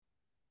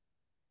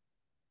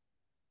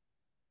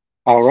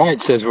All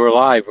right, says we're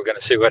live. We're going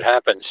to see what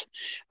happens.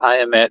 I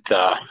am at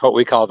what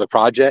we call the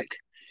project.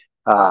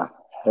 Uh,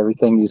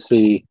 Everything you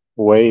see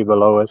way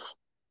below us.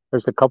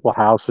 There's a couple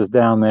houses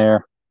down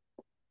there.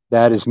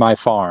 That is my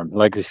farm,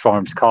 Legacy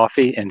Farms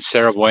Coffee in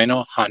Cerro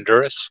Bueno,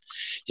 Honduras.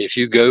 If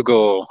you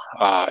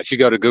if you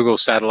go to Google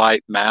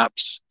Satellite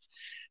Maps,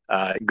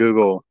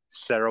 Google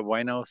Cerro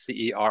Bueno,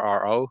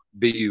 CERRO,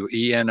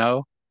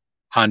 BUENO,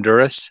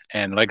 Honduras,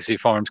 and Legacy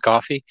Farms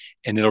Coffee,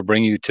 and it'll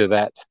bring you to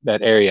that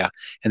area.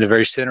 In the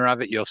very center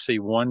of it, you'll see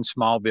one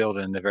small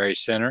building in the very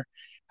center.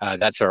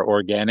 That's our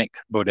organic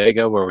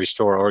bodega where we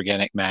store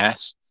organic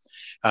mass.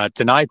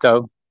 Tonight,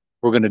 though,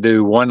 we're going to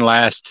do one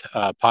last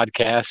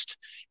podcast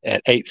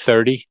at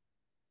 8:30.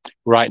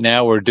 Right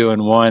now, we're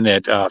doing one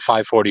at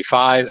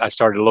 5:45. I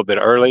started a little bit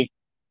early,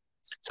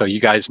 so you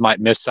guys might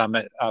miss some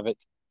of it.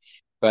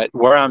 But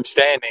where I'm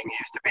standing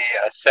used to be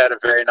a set of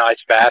very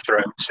nice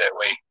bathrooms that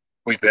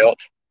we built,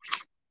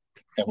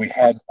 and we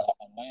had a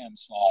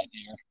landslide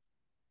here.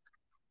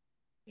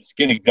 It's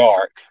getting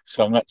dark,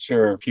 so I'm not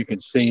sure if you can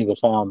see the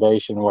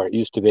foundation where it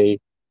used to be,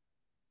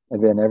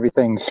 and then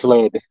everything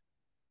slid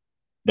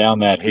down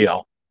that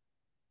hill.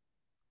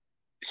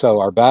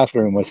 So our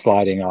bathroom was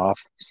sliding off,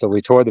 so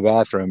we tore the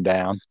bathroom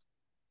down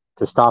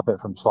to stop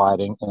it from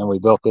sliding, and then we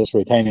built this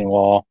retaining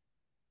wall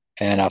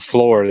and a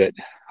floor that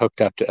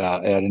hooked up to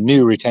a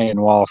new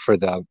retaining wall for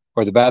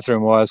where the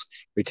bathroom was,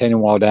 retaining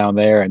wall down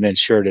there, and then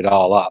shored it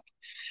all up.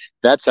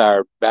 That's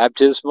our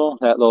baptismal,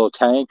 that little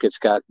tank. It's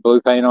got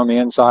blue paint on the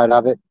inside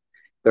of it.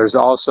 There's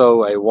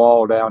also a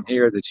wall down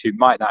here that you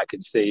might not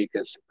can see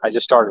because I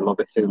just started a little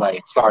bit too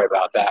late. Sorry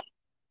about that.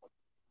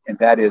 And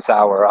that is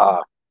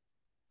our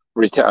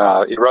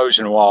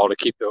erosion wall to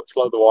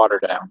slow the water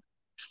down.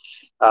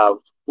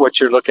 What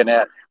you're looking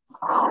at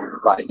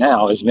right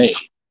now is me.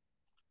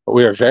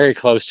 We are very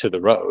close to the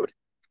road.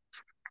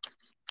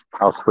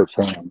 I'll switch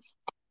hands.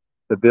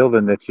 The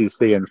building that you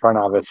see in front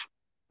of us,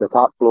 the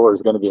top floor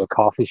is going to be a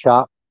coffee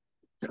shop.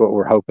 So what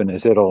we're hoping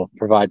is it'll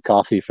provide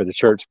coffee for the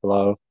church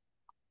below.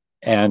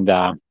 And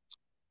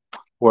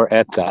we're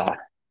at what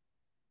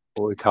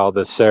we call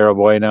the Cerro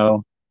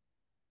Bueno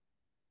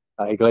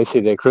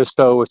Iglesia de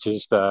Cristo, which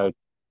is the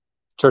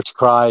Church of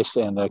Christ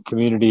and the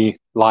community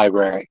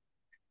library.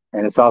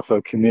 And it's also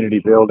a community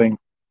building.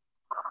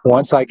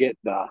 Once I get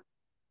the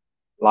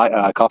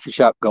coffee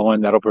shop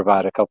going, that'll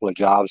provide a couple of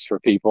jobs for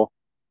people.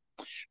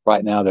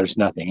 Right now, there's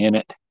nothing in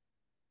it.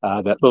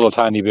 That little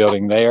tiny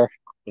building there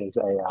is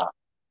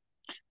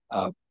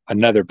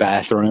another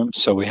bathroom.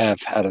 So we have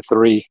had a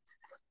 3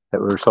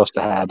 that we were supposed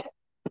to have.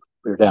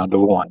 We're down to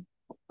 1,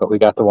 but we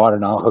got the water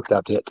now hooked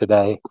up to it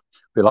today.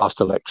 We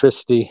lost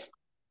electricity.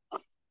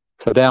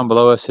 So down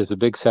below us is a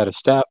big set of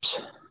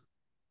steps,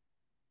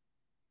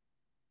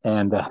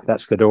 and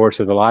that's the door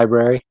to the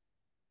library.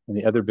 And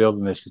the other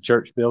building is the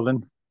church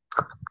building.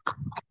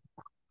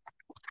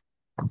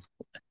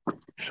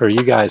 For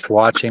you guys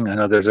watching, I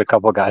know there's a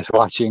couple guys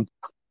watching.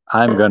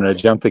 I'm going to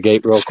jump the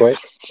gate real quick.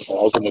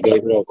 I'll open the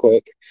gate real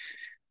quick.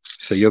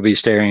 So you'll be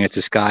staring at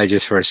the sky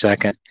just for a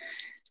second.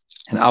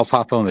 And I'll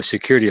pop on the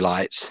security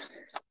lights.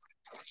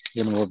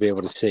 Then we'll be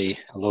able to see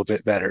a little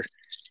bit better.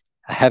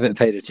 I haven't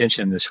paid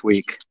attention this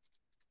week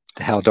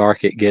to how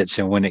dark it gets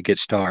and when it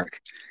gets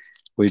dark.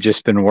 We've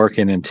just been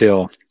working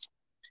until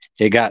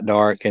it got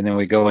dark, and then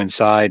we go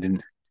inside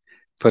and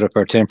put up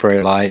our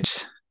temporary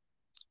lights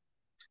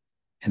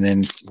and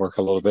then work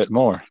a little bit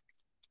more.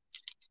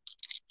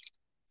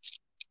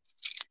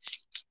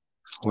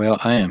 Well,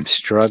 I am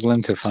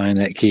struggling to find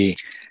that key.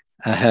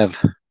 I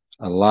have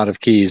a lot of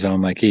keys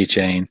on my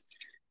keychain.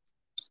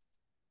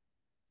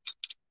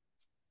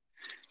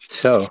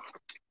 So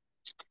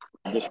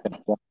I'm just going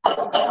to...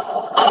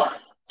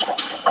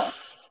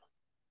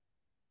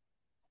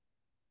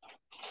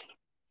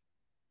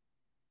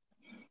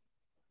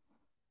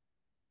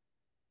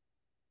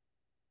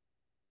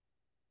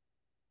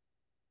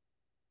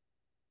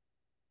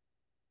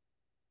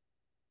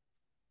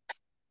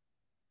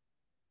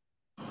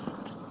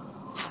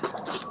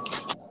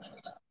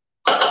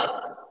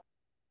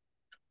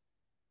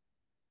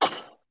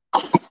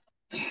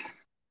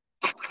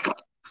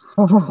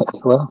 All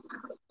right. Well,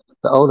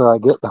 the older I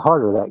get, the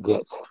harder that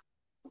gets.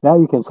 Now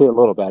you can see a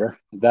little better.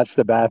 That's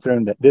the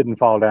bathroom that didn't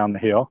fall down the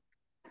hill.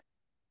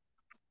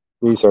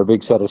 These are a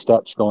big set of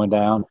steps going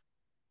down.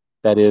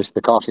 That is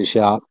the coffee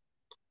shop.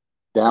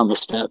 Down the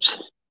steps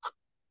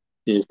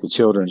is the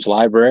children's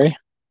library.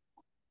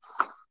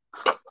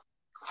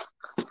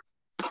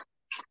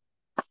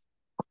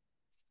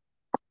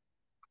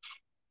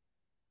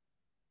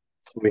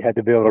 So we had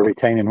to build a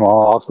retaining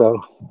wall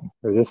also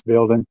for this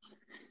building.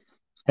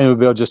 And we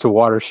built just a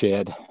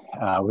watershed.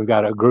 We've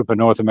got a group of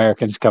North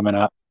Americans coming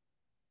up.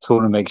 So we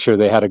want to make sure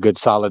they had a good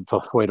solid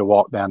way to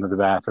walk down to the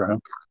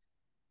bathroom.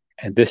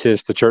 And this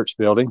is the church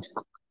building.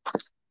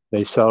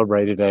 They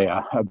celebrated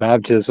a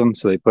baptism,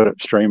 so they put up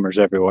streamers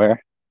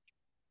everywhere.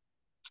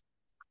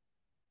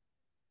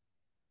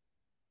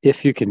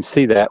 If you can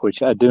see that,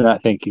 which I do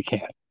not think you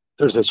can,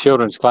 there's a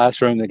children's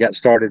classroom that got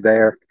started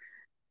there.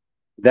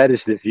 That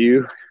is the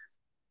view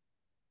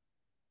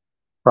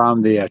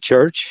from the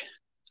church.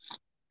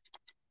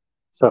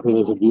 So it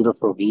is a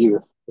beautiful view.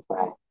 If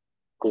I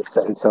did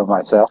say so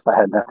myself, I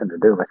had nothing to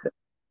do with it.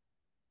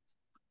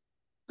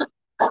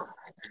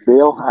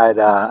 Bill,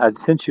 I'd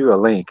sent you a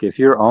link. If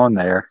you're on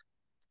there,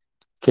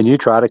 can you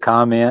try to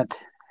comment?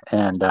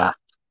 And I'm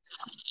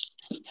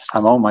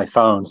on my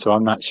phone, so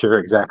I'm not sure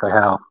exactly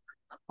how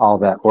all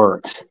that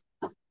works.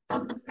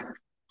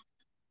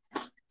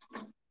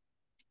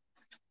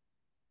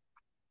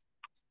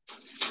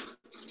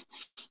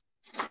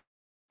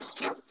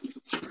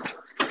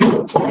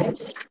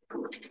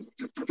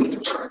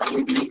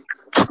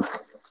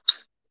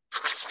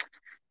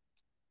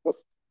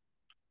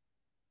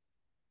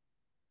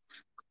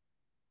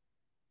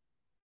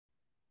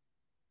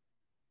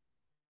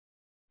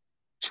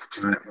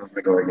 All right, let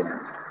me go again.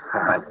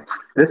 All right.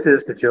 This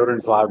is the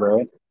children's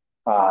library.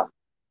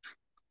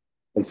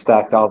 They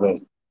stacked all the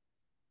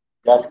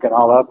desks and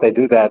all up. They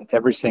do that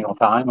every single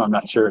time. I'm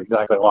not sure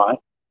exactly why.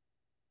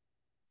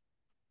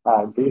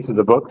 These are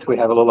the books. We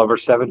have a little over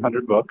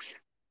 700 books.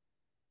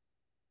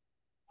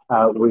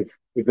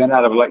 We've been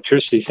out of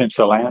electricity since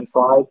the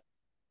landslide,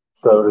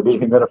 so the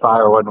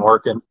dehumidifier wasn't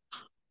working.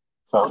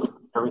 So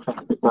everything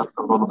picked up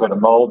a little bit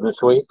of mold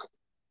this week.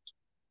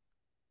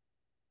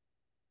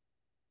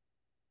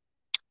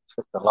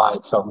 Put the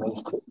lights on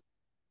these two.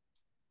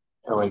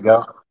 There we go.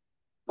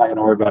 Not going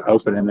to worry about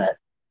opening that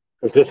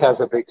because this has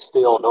a big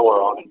steel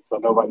door on it, so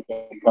nobody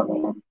can come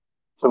in.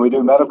 So we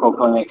do medical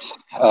clinics.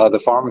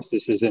 The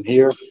pharmacist is in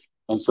here,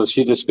 and so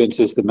she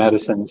dispenses the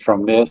medicines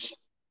from this.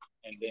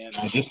 And then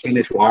I just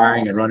finished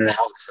wiring and running out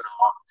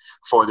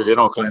for the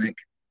dental clinic.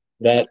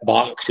 That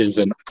box is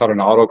called an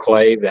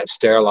autoclave that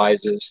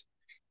sterilizes.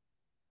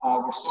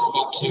 We're still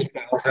about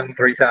 $2,000,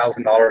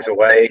 $3,000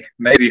 away,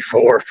 maybe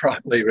four,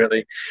 probably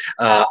really,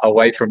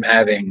 away from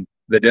having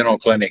the dental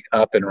clinic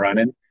up and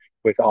running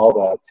with all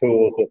the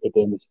tools that the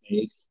dentist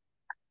needs.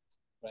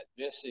 But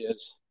this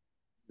is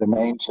the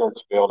main church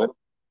building.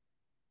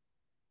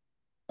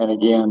 And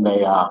again,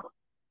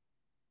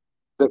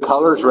 the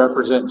colors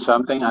represent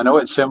something. I know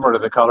it's similar to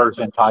the colors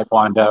in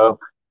Taekwondo,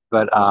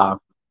 but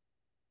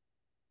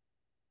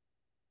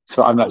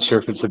so I'm not sure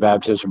if it's a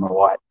baptism or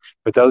what.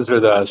 But those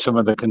are some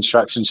of the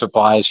construction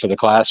supplies for the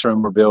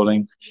classroom we're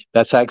building.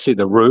 That's actually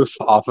the roof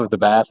off of the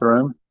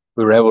bathroom.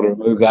 We were able to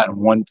remove that in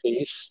one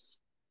piece.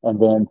 And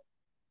then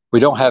we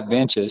don't have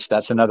benches.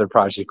 That's another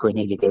project we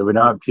need to do. We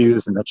don't have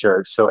pews in the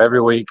church. So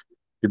every week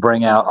we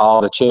bring out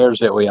all the chairs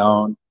that we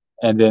own,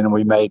 and then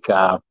we make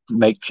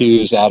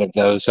pews out of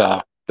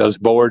those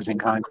boards and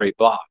concrete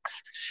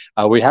blocks.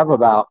 We have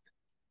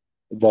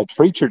the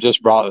preacher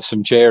just brought us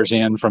some chairs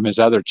in from his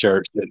other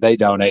church that they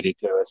donated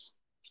to us.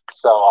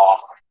 So,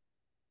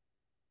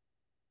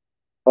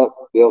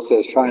 Bill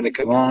says trying to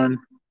come on.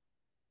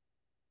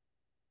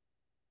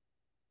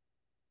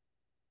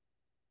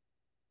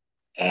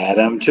 Add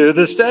him to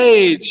the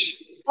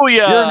stage. Oh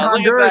yeah,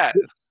 look at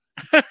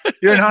that.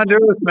 You're in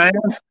Honduras, man.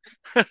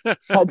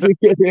 How'd you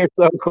get here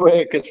so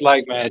quick? It's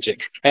like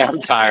magic. Hey,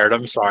 I'm tired.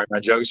 I'm sorry. My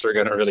jokes are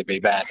going to really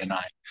be bad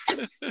tonight.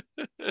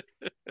 It's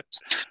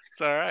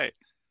all right.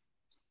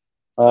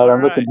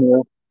 I'm looking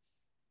here.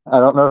 I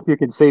don't know if you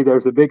can see.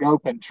 There's a big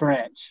open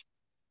trench.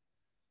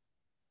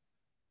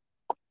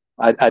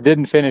 I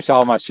didn't finish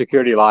all my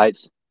security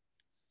lights,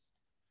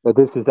 but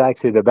this is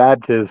actually the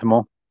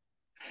baptismal,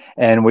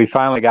 and we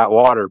finally got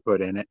water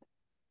put in it.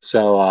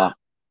 So I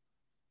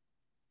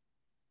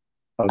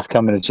was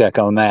coming to check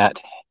on that.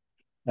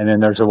 And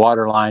then there's a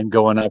water line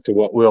going up to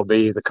what will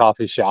be the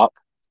coffee shop.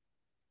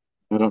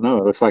 I don't know.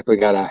 It looks like we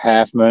got a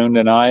half moon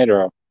tonight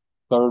or a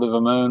third of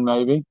a moon,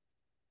 maybe.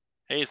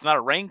 Hey, it's not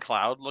a rain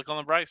cloud. Look on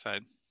the bright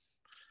side.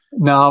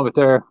 No,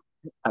 but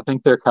I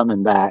think they're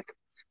coming back.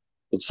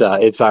 It's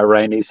our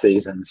rainy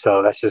season,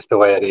 so that's just the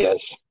way it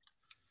is.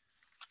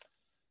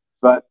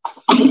 But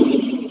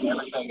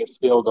everything is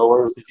still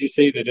doors. Did you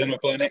see the dental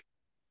clinic?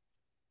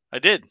 I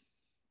did.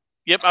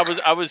 Yep,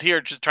 I was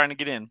here just trying to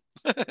get in.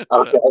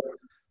 Okay.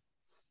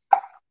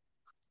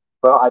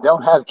 Well, I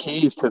don't have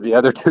keys to the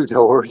other two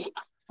doors,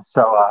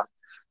 so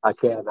I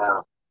can't.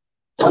 I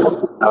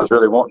was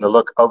really wanting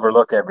to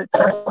overlook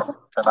everything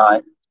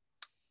tonight,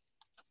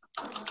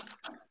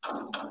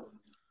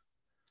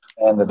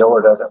 and the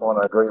door doesn't want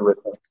to agree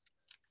with me.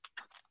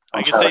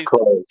 I can say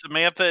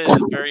Samantha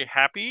is very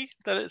happy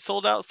that it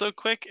sold out so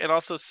quick, and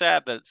also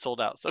sad that it sold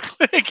out so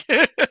quick.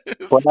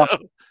 Well,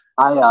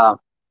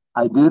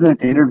 I did an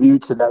interview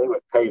today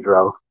with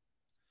Pedro.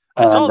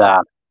 I saw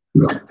that.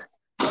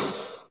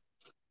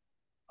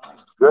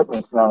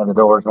 Goodness, none of the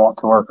doors want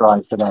to work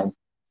right today.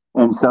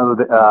 And so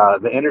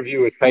the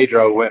interview with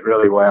Pedro went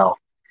really well.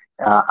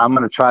 I'm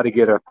going to try to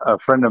get a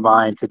friend of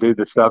mine to do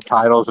the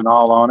subtitles and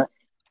all on it,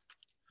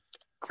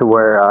 to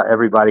where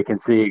everybody can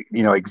see,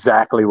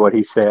 exactly what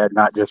he said,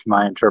 not just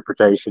my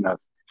interpretation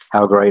of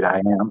how great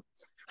I am.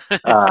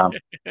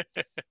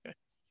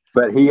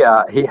 But he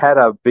had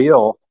a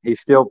bill.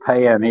 He's still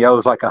paying. He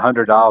owes like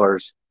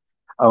 $100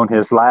 on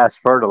his last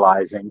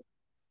fertilizing,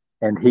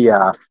 and he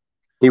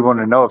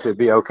wanted to know if it'd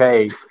be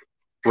okay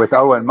with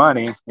owing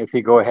money if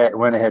he went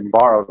ahead and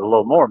borrowed a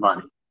little more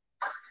money.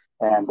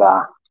 And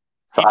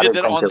so he did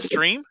that on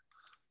stream.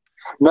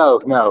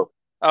 No.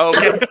 Oh,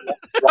 okay.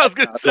 I was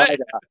gonna say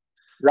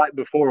right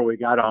before we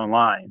got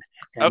online,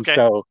 and okay.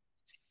 so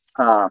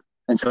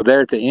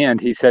there at the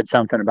end, he said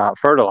something about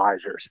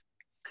fertilizers.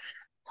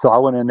 So I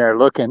went in there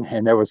looking,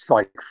 and there was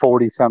like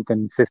 40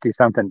 something, 50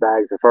 something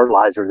bags of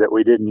fertilizer that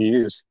we didn't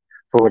use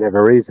for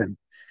whatever reason,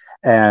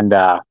 and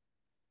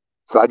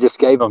so I just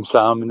gave him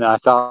some, and I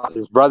thought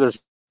his brother's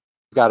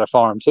got a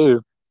farm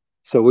too,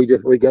 so we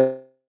gave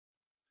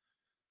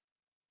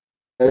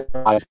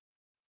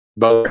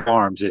both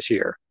farms this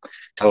year.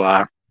 So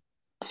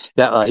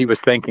that he was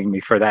thanking me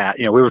for that.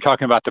 You know, we were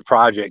talking about the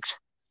projects.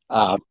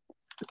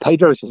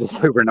 Pedro's is a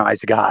super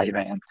nice guy,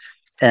 man,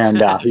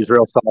 and he's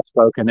real soft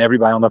spoken.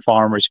 Everybody on the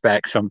farm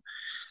respects him,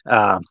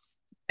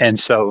 and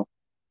so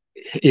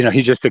you know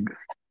he's just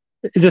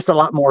a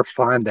lot more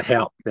fun to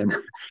help than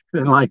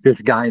like this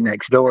guy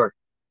next door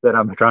that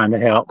I'm trying to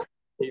help.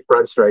 He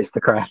frustrates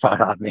the crap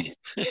out of me,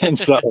 and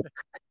so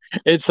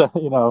it's I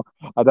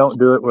don't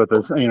do it with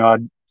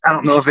I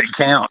don't know if it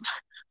counts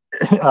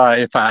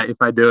if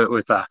I do it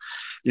with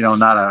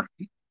not a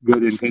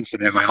good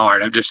intention in my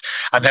heart.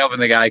 I'm helping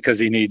the guy because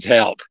he needs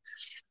help,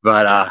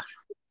 but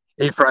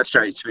he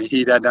frustrates me.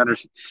 He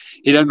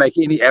doesn't make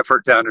any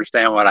effort to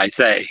understand what I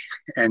say,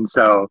 and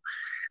so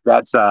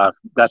that's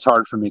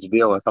hard for me to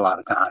deal with a lot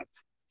of times.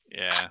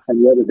 Yeah.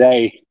 And the other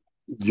day,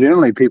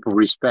 generally people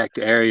respect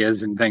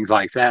areas and things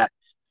like that.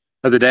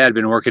 The other day I'd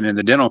been working in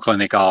the dental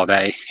clinic all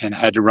day and I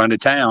had to run to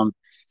town.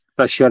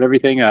 So I shut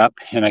everything up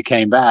and I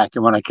came back.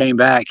 And when I came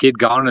back, he'd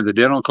gone to the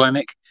dental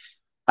clinic.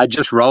 I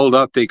just rolled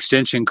up the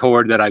extension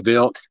cord that I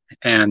built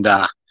and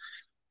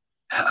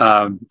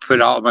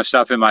put all of my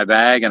stuff in my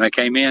bag. And I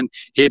came in,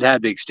 he'd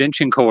had the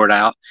extension cord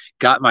out,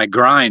 got my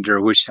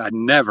grinder, which I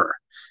never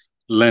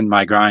lend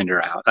my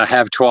grinder out. I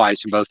have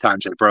twice and both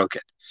times I broke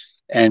it.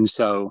 And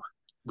so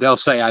they'll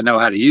say I know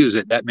how to use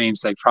it. That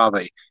means they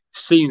probably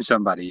seen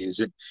somebody use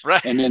it.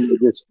 Right. And then they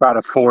just try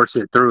to force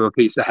it through a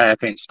piece of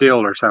 1/2-inch steel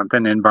or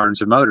something and burns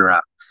the motor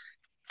up.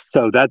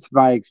 So that's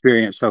my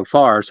experience so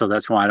far. So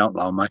that's why I don't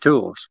loan my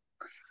tools.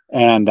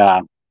 And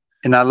I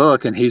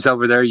look and he's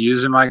over there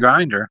using my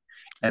grinder.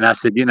 And I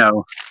said,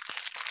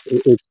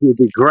 it would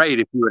be great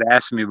if you would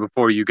ask me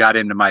before you got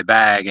into my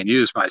bag and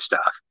used my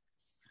stuff.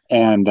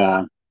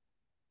 And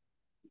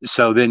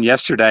so then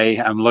yesterday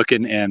I'm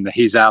looking and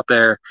he's out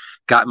there,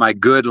 got my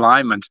good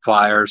lineman's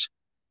pliers,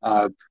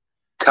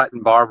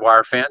 cutting barbed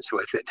wire fence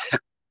with it,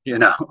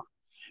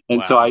 And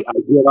wow. So I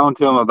get on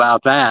to him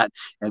about that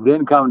and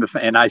then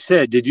and I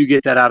said, did you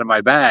get that out of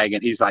my bag?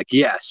 And he's like,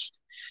 yes.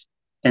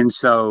 And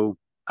so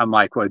I'm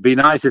like, well, it'd be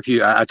nice if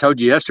I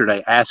told you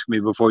yesterday, ask me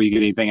before you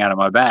get anything out of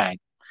my bag.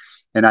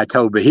 And I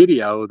told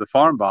Bahidio, the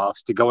farm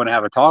boss, to go and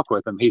have a talk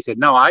with him. He said,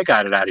 no, I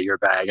got it out of your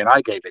bag and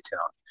I gave it to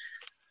him.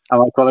 I'm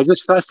like, well, I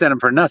just fussed at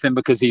him for nothing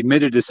because he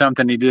admitted to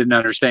something he didn't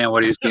understand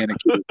what he was being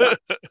accused of.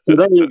 So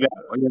there you go.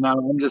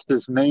 I'm just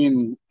this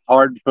mean,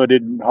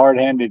 hard-footed,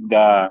 hard-handed,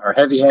 or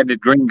heavy-handed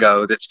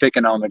gringo that's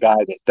picking on the guy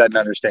that doesn't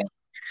understand.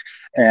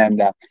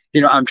 And,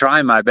 I'm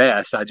trying my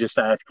best. I just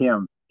ask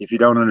him, if you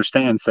don't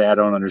understand, say I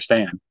don't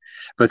understand.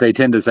 But they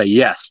tend to say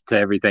yes to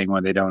everything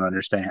when they don't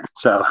understand.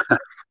 So,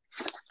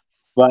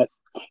 but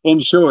in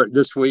short,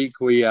 this week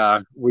we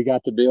got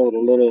to build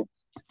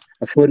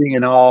a footing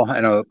and all,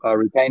 and a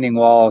retaining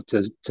wall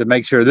to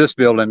make sure this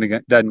building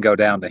doesn't go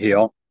down the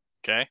hill.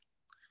 Okay.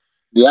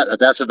 Yeah,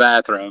 that's a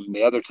bathroom.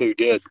 The other two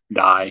did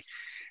die,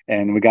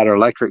 and we got our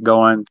electric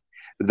going.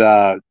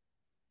 They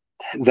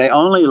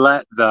only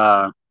let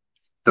the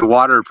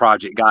water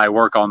project guy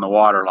work on the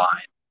water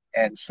line,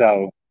 and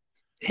so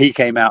he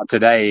came out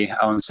today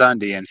on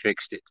Sunday and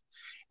fixed it.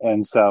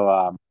 And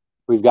so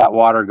we've got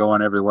water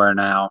going everywhere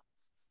now,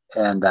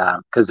 and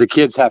because the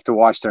kids have to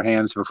wash their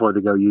hands before they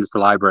go use the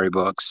library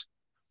books.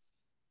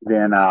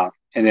 And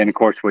then of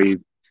course we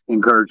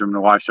encourage them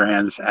to wash their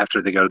hands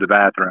after they go to the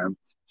bathroom.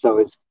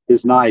 So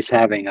it's nice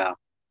having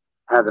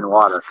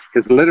water,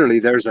 because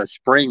literally there's a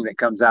spring that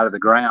comes out of the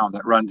ground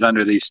that runs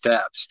under these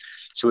steps.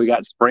 So we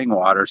got spring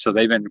water. So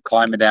they've been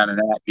climbing down in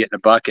that, getting a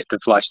bucket to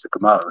flush the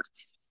commode.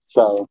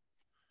 So,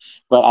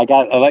 but I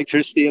got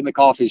electricity in the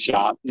coffee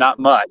shop, not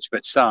much,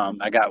 but some.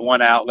 I got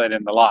one outlet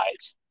in the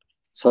lights.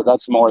 So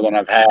that's more than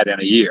I've had in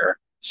a year.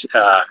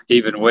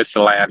 Even with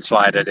the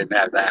landslide, I didn't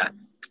have that.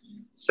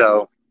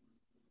 So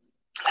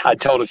I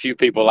told a few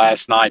people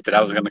last night that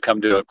I was going to come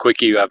do a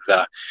quickie and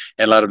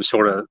let them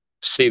sort of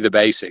see the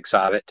basics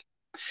of it.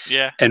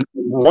 Yeah. And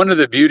one of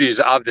the beauties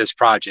of this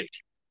project,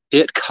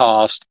 it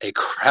cost a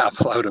crap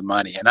load of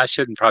money. And I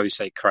shouldn't probably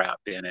say crap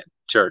being at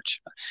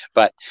church,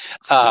 but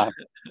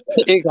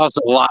it costs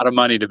a lot of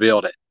money to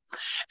build it.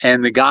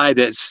 And the guy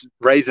that's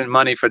raising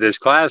money for this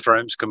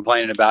classroom's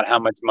complaining about how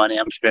much money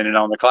I'm spending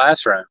on the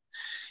classroom,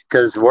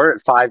 because we're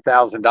at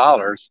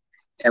 $5,000.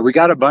 And we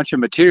got a bunch of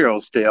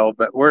materials still,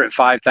 but we're at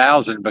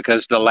 $5,000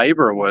 because the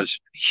labor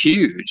was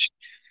huge.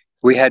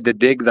 We had to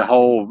dig the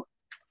whole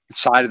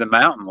side of the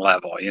mountain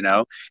level,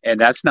 and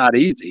that's not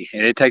easy.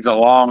 And it takes a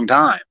long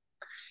time.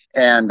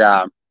 And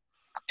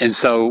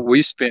so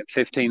we spent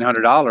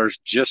 $1,500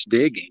 just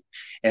digging.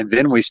 And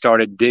then we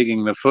started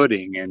digging the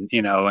footing and,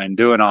 and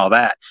doing all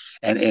that.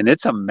 And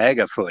it's a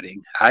mega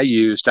footing. I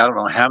don't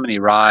know how many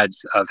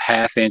rods of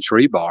 1/2-inch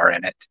rebar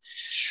in it.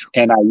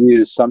 And I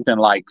used something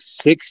like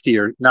 60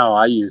 or no,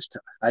 I used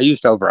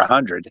over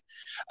 100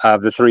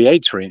 of the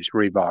 3/8 inch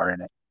rebar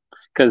in it,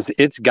 because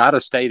it's got to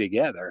stay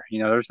together.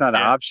 There's not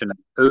an option of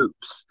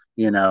oops,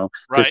 because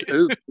Right.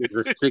 oops is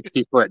a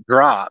 60-foot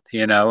drop,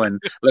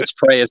 and let's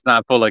pray it's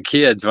not full of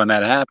kids when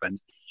that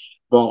happens.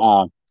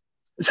 But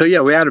so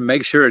yeah, we had to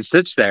make sure it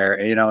sits there,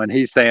 and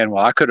he's saying,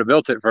 well, I could have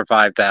built it for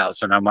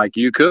 5,000. I'm like,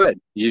 you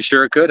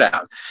sure could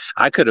have.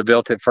 I could have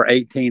built it for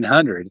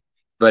 1,800,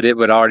 but it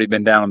would already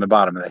been down on the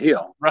bottom of the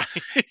hill. Right.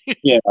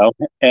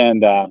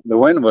 And the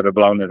wind would have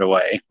blown it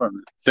away as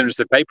soon as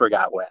the paper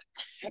got wet.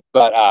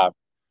 But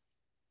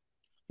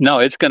no,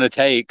 it's going to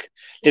take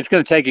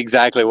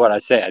exactly what I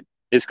said.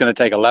 It's going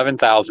to take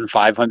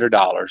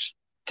 $11,500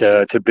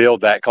 to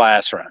build that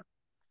classroom.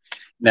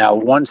 Now,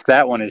 once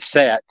that one is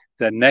set,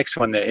 the next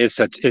one it's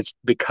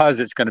because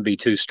it's going to be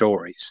 2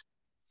 stories.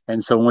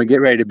 And so when we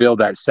get ready to build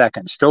that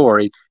second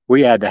story,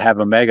 we had to have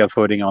a mega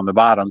footing on the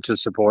bottom to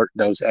support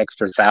those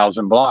extra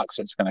 1,000 blocks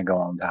that's going to go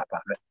on top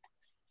of it.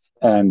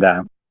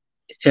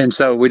 And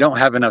so we don't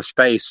have enough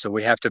space, so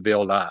we have to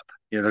build up.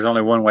 There's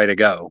only one way to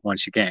go.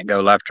 Once you can't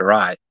go left or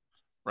right.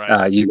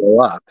 Right. You go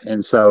up.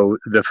 And so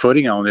the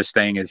footing on this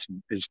thing is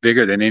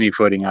bigger than any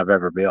footing I've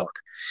ever built.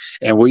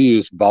 And we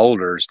used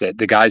boulders that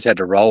the guys had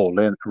to roll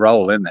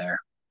in there.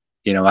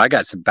 I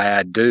got some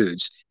bad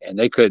dudes, and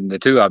the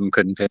 2 of them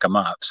couldn't pick them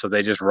up. So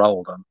they just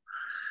rolled them.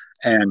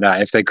 And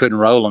if they couldn't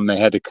roll them, they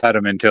had to cut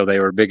them until they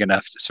were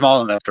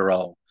small enough to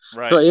roll.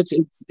 Right. So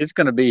it's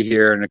going to be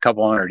here in a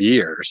couple hundred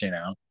years,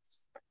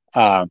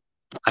 I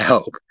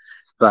hope,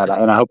 and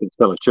I hope it's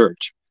still a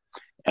church.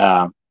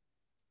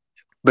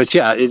 But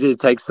yeah, it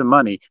takes some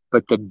money.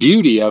 But the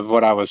beauty of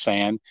what I was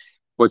saying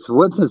was,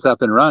 once it's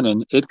up and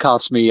running, it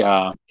costs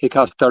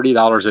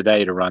 $30 a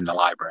day to run the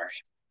library.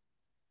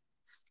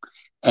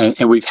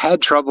 And we've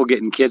had trouble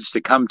getting kids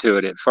to come to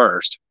it at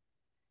first.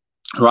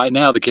 Right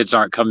now, the kids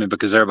aren't coming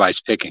because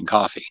everybody's picking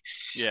coffee.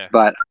 Yeah.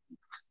 But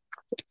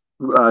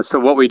so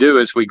what we do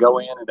is we go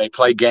in and they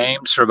play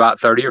games for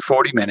about 30 or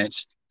 40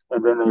 minutes,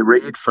 and then they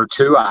read for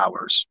 2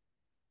 hours.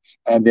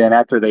 And then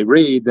after they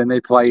read, then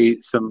they play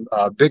some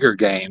bigger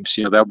games.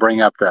 They'll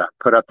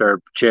put up their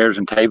chairs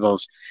and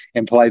tables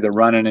and play the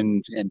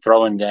running and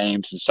throwing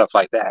games and stuff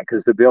like that,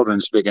 because the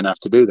building's big enough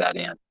to do that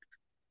in.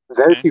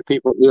 Very few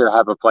people here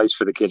have a place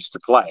for the kids to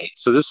play.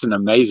 So this is an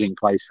amazing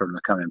place for them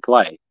to come and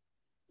play.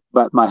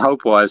 But my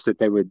hope was that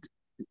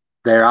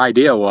their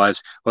idea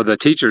was, well, the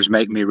teachers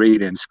make me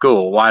read in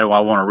school. Why do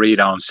I want to read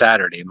on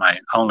Saturday, my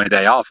only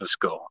day off of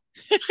school?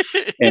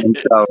 And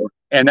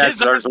there's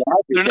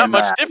they're not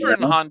much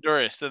different in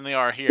Honduras than they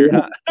are here.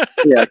 Yeah,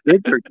 yeah,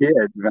 kids are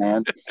kids,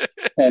 man.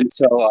 And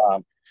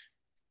so,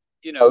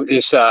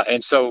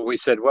 and so we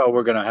said, well,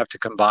 we're going to have to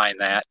combine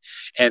that.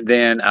 And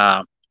then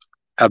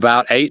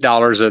about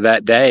 $8 of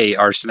that day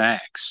are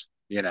snacks,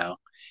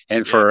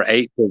 and for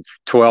 $8 to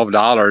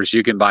 $12,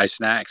 you can buy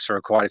snacks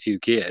for quite a few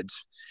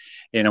kids.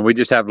 We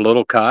just have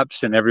little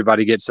cups, and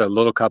everybody gets a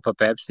little cup of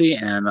Pepsi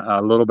and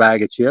a little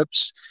bag of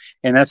chips.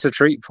 And that's a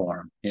treat for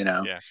them,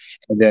 Yeah.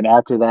 And then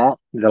after that,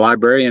 the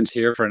librarian's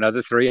here for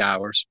another 3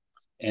 hours.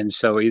 And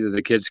so either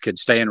the kids could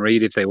stay and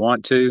read if they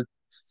want to,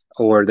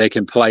 or they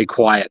can play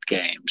quiet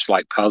games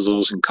like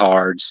puzzles and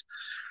cards.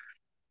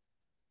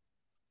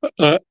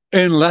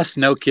 Unless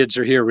no kids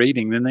are here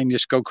reading, then they can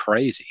just go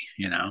crazy,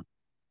 and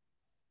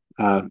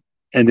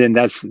then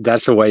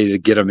that's a way to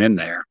get them in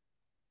there.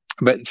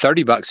 But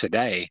 $30 a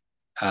day,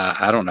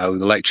 I don't know,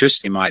 the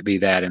electricity might be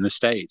that in the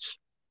States.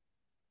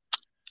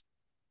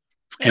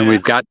 And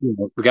we've got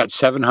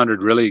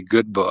 700 really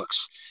good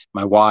books.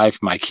 My wife,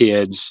 my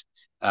kids,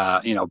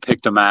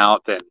 picked them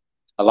out, and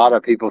a lot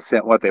of people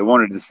sent what they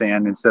wanted to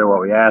send instead of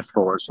what we asked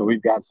for. So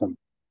we've got some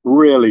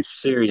really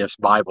serious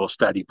Bible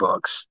study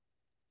books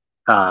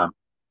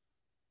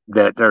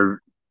that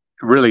are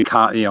really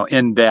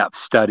in-depth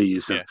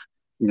studies of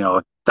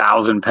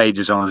 1,000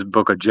 pages on the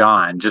book of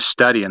John, just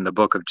studying the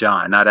book of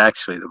John, not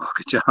actually the book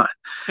of John.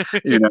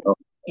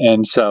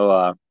 And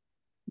so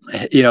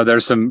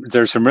there's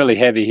some really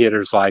heavy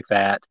hitters like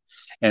that.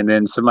 And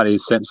then somebody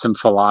sent some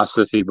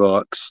philosophy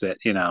books that,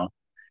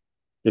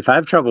 if I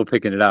have trouble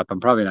picking it up, I'm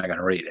probably not going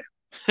to read it.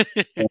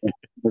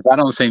 If I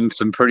don't see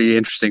some pretty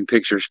interesting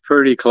pictures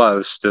pretty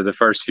close to the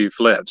first few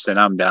flips, then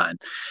I'm done.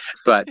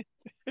 But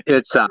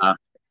it's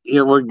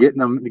we're getting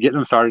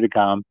them started to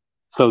come.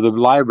 So the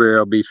library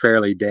will be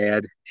fairly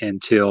dead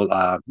until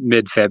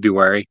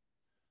mid-February,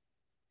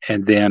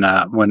 and then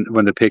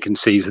when the picking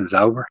season's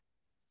over.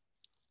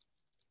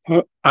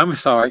 I'm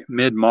sorry,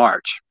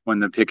 mid-March, when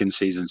the picking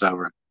season's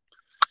over.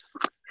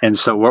 And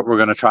so what we're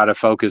going to try to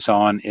focus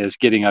on is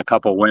getting a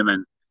couple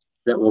women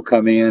that will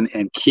come in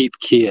and keep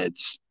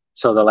kids,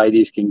 so the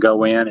ladies can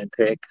go in and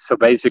pick. So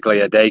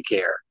basically a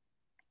daycare.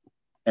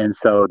 And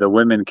so the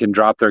women can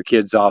drop their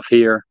kids off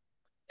here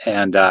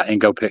and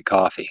go pick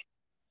coffee,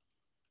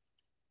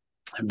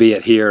 be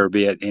it here or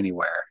be it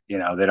anywhere.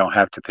 They don't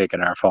have to pick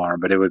in our farm,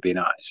 but it would be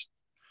nice.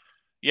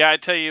 Yeah, I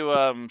tell you,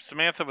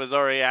 Samantha was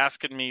already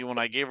asking me when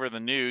I gave her the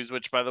news,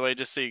 which, by the way,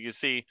 just so you can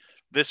see,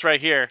 this right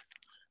here,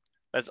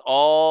 that's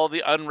all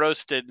the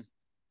unroasted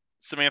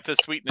Samantha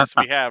sweetness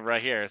we have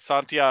right here.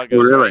 Santiago's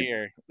right Really?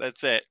 here.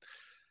 That's it.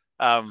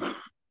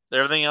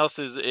 Everything else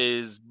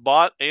is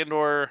bought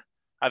or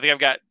I think I've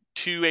got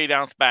 2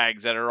 8-ounce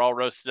bags that are all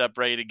roasted up,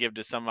 ready to give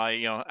to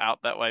somebody, out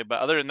that way. But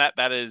other than that,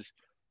 that is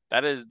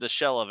the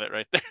shell of it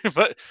right there.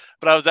 but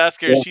I was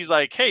asking her, Yeah. she's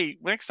like, hey,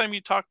 next time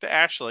you talk to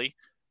Ashley,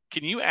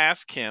 can you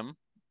ask him,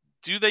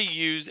 do they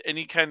use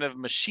any kind of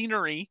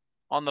machinery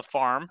on the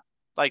farm,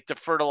 like to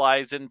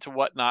fertilize into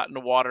whatnot,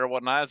 into water and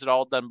whatnot? Is it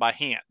all done by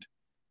hand?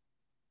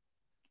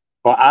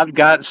 Well, I've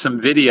got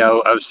some video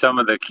of some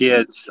of the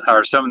kids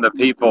or some of the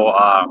people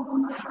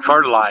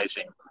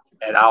fertilizing,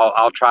 and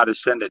I'll try to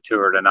send it to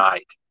her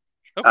tonight.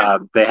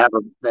 Okay. They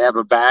have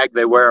a bag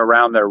they wear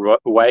around their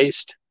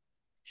waist.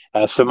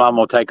 Some of them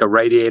will take a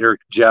radiator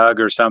jug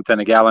or something,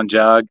 a gallon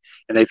jug,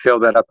 and they fill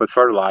that up with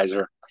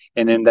fertilizer.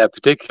 And in that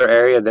particular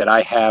area that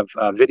I have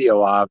a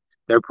video of,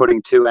 they're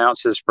putting 2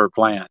 ounces per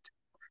plant.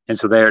 And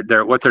so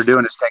they're what they're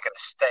doing is taking a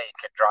stake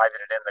and driving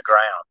it in the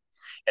ground,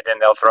 and then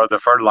they'll throw the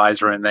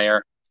fertilizer in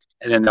there,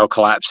 and then they'll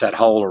collapse that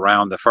hole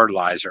around the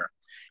fertilizer,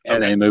 and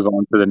Okay. then move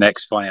on to the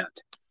next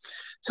plant.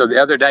 So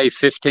the other day,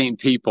 15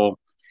 people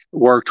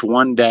worked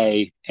one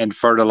day and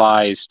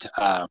fertilized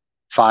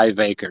 5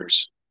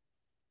 acres,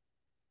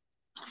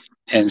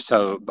 and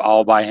so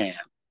all by hand.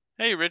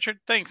 Hey, Richard,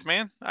 thanks,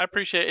 man. I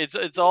appreciate it.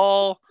 It's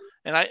all,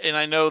 and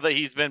I know that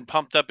he's been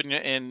pumped up,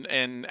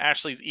 and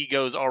Ashley's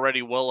ego is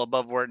already well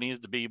above where it needs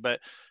to be, but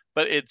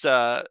it's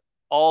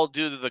all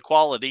due to the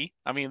quality.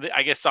 I mean,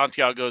 I guess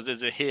Santiago's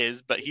isn't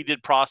his, but he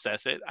did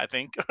process it, I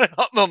think,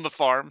 on the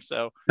farm.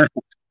 So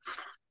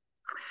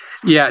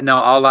Yeah, no,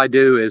 all I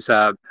do is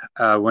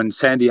when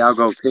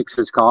Santiago picks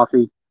his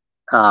coffee,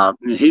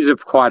 he's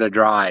quite a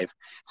drive.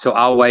 So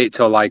I'll wait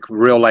till like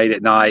real late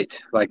at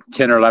night, like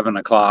 10 or 11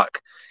 o'clock,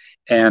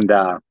 and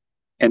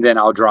then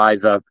I'll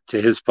drive up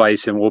to his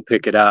place and we'll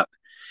pick it up.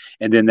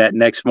 And then that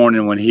next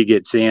morning when he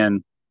gets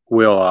in,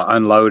 we'll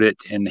unload it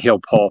and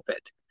he'll pulp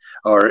it,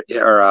 or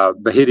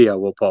Bahidio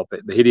will pulp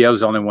it.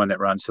 Bahidio's the only one that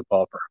runs the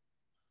pulper.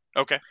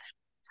 okay.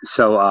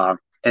 So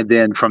and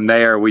then from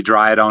there we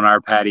dry it on our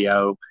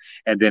patio,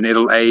 and then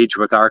it'll age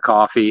with our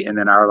coffee, and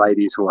then our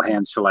ladies will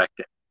hand select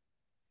it.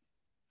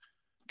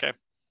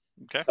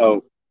 Okay.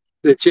 So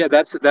it's, yeah,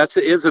 that's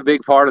is a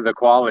big part of the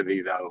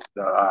quality though.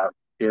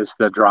 Is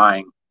the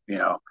drying,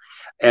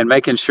 and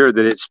making sure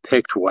that it's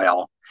picked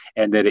well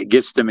and that it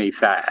gets to me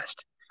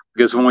fast.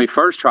 Because when we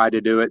first tried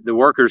to do it, the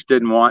workers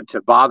didn't want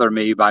to bother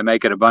me by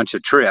making a bunch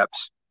of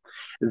trips.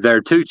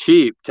 They're too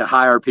cheap to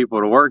hire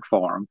people to work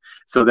for them,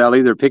 so they'll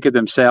either pick it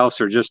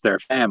themselves or just their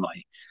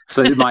family.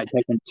 So it might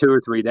take them 2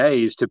 or 3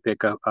 days to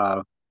pick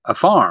a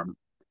farm.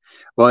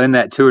 Well, in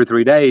that 2 or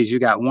 3 days, you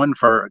got one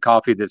for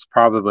coffee that's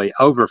probably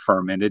over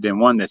fermented, and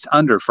one that's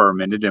under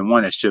fermented, and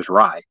one that's just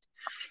right.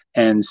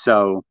 And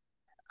so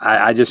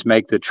I just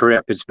make the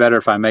trip. It's better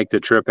if I make the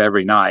trip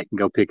every night and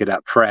go pick it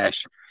up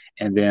fresh,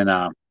 and then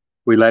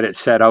we let it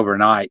set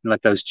overnight and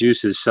let those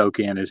juices soak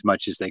in as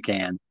much as they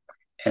can,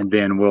 and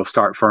then we'll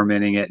start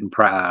fermenting it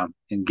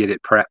and get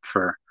it prepped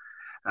for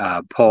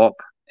pulp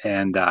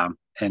and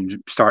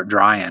start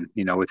drying,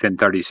 within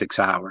 36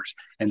 hours.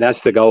 And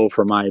that's the goal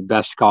for my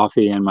best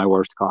coffee and my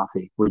worst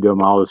coffee. We do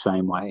them all the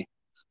same way.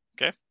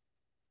 Okay.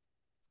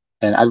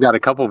 And I've got a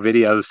couple of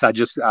videos. I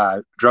just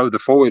drove the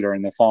 4-wheeler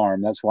in the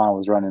farm. That's why I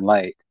was running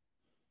late.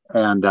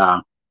 And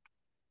I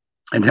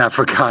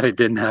forgot it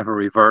didn't have a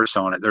reverse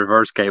on it. The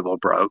reverse cable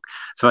broke,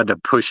 so I had to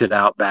push it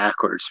out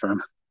backwards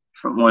from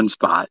one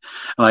spot.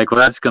 I'm like, well,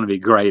 that's going to be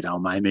great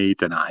on my knee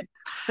tonight.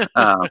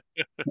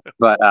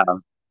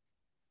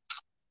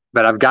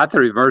 But I've got the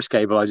reverse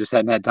cable. I just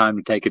hadn't had time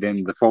to take it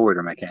into the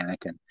 4-wheeler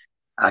mechanic, and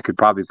I could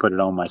probably put it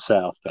on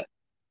myself, but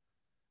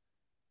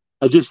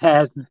I just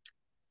hadn't.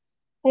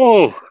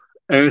 Oh,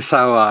 and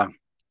so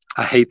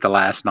I hate the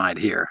last night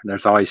here.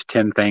 There's always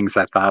 10 things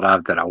I thought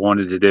of that I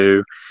wanted to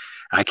do.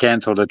 I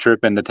canceled a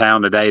trip into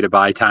town today to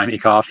buy tiny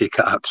coffee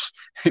cups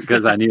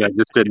because I knew I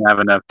just didn't have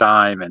enough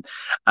time. And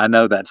I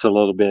know that's a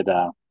little bit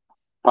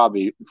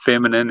probably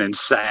feminine and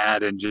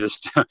sad and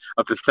just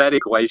a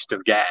pathetic waste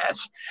of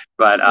gas,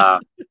 but I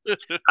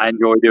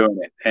enjoy doing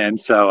it. And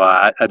so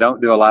I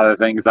don't do a lot of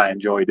the things I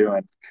enjoy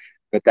doing,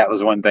 but that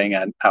was one thing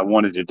I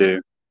wanted to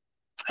do.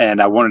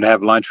 And I wanted to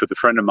have lunch with a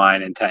friend of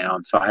mine in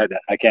town, so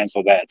I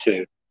canceled that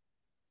too.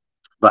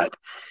 But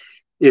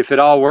if it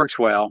all works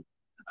well,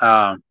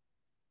 I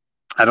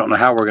don't know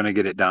how we're going to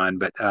get it done,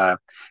 but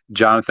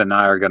Jonathan and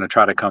I are going to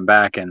try to come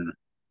back in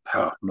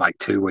like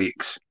 2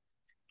 weeks.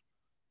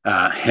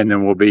 And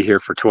then we'll be here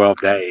for 12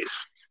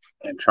 days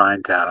and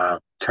trying to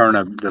turn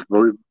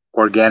the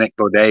organic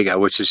bodega,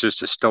 which is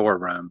just a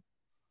storeroom,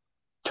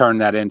 turn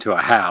that into a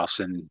house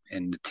in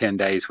the 10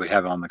 days we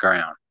have on the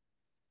ground.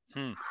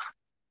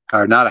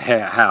 Or not a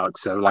house,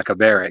 so like a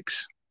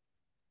barracks.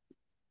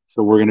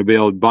 So we're going to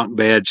build bunk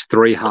beds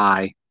 3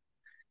 high,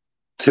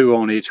 2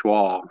 on each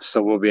wall.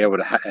 So we'll be able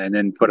to, and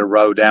then put a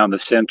row down the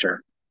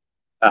center.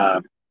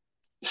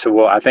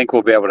 So I think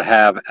we'll be able to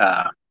have.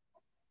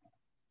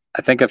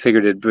 I think I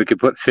figured we could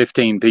put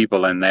 15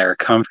 people in there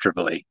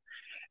comfortably,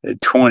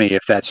 20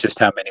 if that's just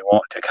how many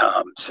want to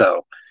come.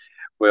 So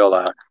we'll,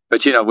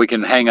 but we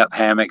can hang up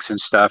hammocks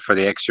and stuff for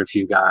the extra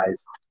few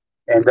guys,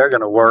 and they're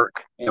going to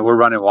work. And we're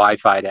running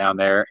Wi-Fi down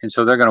there, and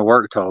so they're going to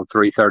work till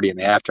 3:30 in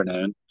the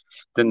afternoon.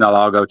 Then they'll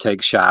all go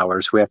take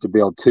showers. We have to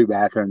build 2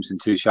 bathrooms and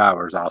 2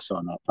 showers also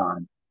in that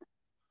time,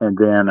 and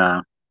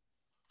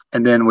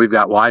then we've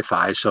got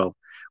Wi-Fi. So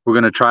we're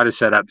going to try to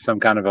set up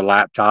some kind of a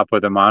laptop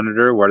with a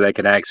monitor where they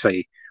can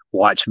actually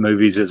watch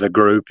movies as a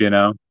group,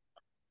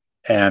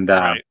 and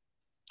Right.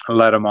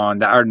 let them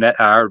on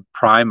our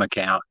Prime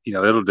account.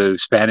 It'll do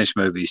Spanish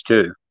movies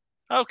too.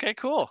 Okay,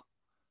 cool.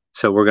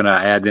 So we're going to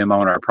add them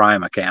on our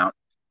Prime account,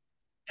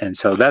 and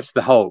so that's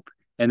the hope.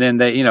 And then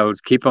they,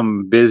 keep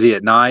them busy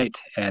at night,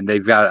 and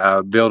they've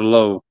got build a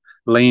little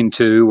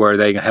lean-to where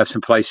they have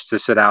some place to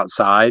sit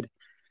outside,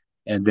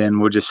 and then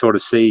we'll just sort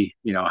of see,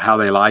 how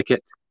they like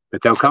it.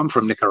 But they'll come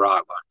from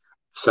Nicaragua,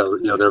 so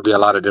there'll be a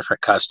lot of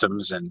different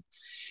customs, and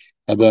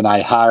then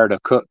I hired a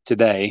cook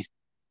today.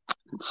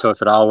 So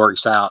if it all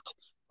works out,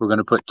 we're going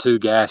to put 2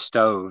 gas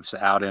stoves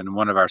out in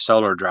one of our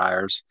solar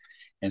dryers,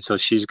 and so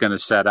she's going to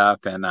set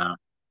up and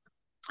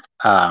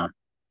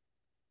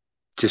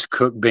just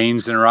cook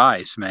beans and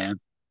rice, man.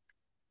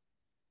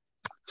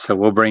 So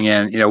we'll bring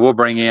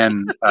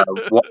in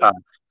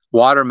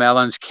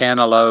watermelons,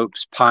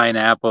 cantaloupes,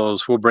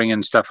 pineapples. We'll bring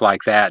in stuff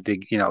like that to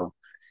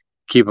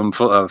keep them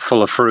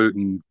full of fruit,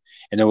 and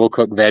then we'll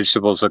cook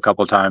vegetables a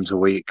couple times a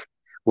week.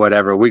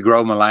 Whatever, we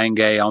grow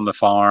malanga on the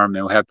farm,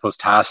 and we'll have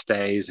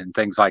postastes and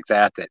things like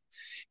that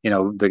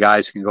the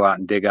guys can go out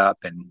and dig up,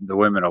 and the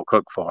women will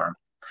cook for them.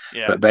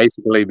 Yeah. But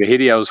basically,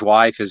 Bahidio's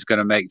wife is going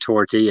to make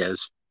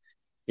tortillas.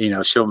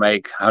 She'll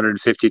make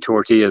 150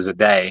 tortillas a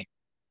day,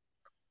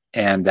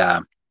 and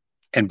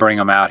bring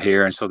them out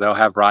here. And so they'll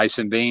have rice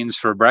and beans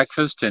for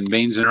breakfast and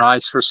beans and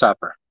rice for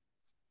supper.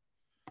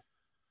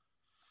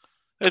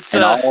 It's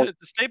a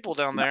staple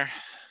down there.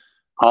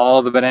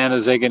 All the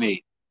bananas they can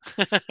eat.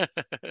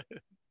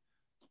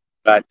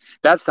 But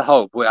that's the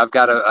hope. I've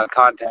got a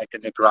contact in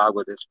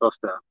Nicaragua that's supposed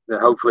that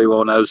hopefully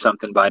we'll know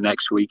something by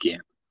next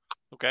weekend.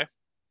 Okay.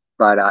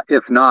 But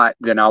if not,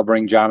 then I'll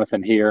bring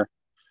Jonathan here,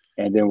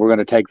 and then we're going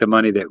to take the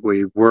money that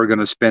we're going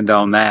to spend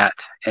on that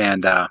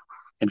and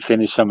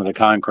finish some of the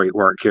concrete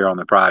work here on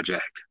the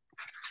project.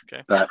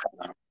 Okay. But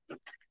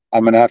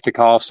I'm going to have to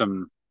call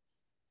some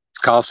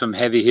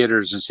heavy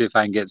hitters and see if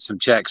I can get some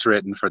checks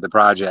written for the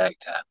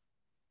project.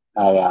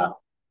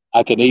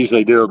 I can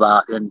easily do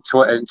about in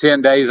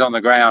 10 days on the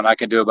ground. I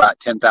can do about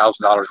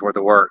 $10,000 worth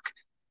of work.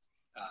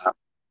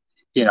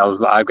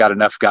 I've got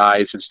enough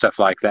guys and stuff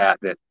like that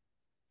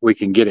we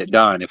can get it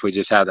done if we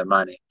just have the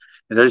money.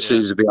 And there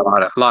seems to be a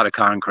lot of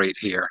concrete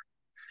here.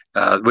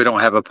 We don't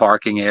have a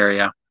parking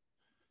area,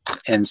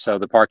 and so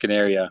the parking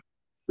area,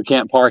 we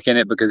can't park in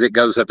it because it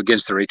goes up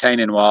against the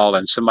retaining wall.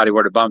 And somebody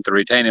were to bump the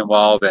retaining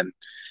wall, then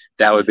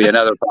that would be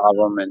another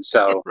problem. And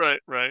so,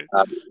 right.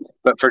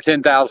 But for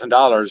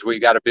 $10,000, we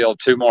got to build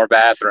 2 more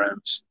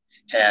bathrooms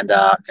and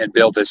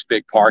build this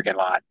big parking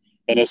lot.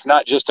 And it's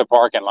not just a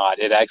parking lot;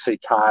 it actually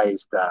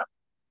ties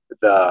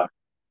the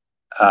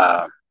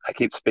I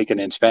keep speaking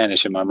in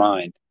Spanish in my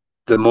mind.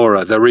 The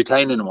mura, the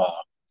retaining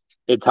wall.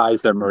 It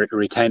ties the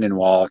retaining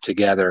wall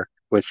together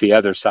with the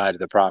other side of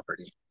the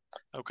property.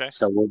 Okay.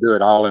 So we'll do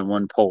it all in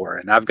one pour.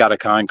 And I've got a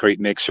concrete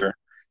mixer,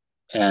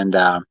 and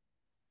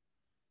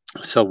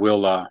so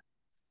we'll.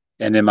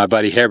 And then my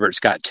buddy Herbert's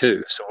got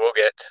 2. So we'll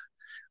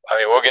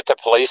get the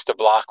police to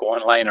block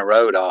 1 lane of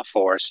road off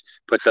for us,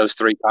 put those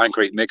 3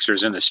 concrete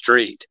mixers in the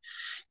street,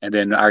 and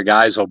then our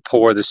guys will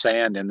pour the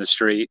sand in the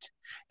street,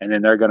 and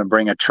then they're going to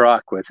bring a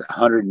truck with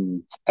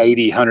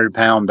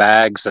 100-pound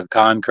bags of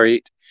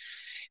concrete,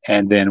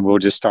 and then we'll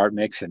just start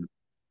mixing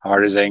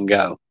hard as they can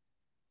go.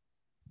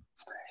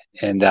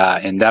 And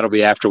that'll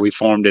be after we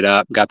formed it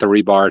up, got the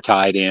rebar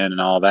tied in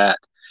and all that.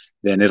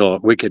 Then I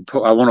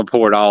want to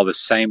pour it all the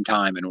same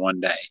time in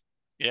one day.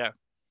 Yeah.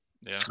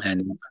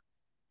 And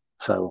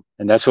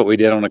that's what we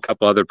did on a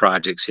couple other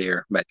projects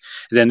here. But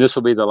then this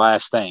will be the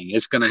last thing.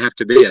 It's going to have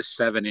to be a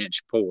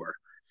 7-inch pour,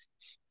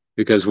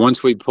 because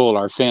once we pull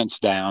our fence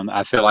down,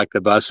 I feel like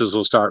the buses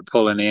will start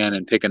pulling in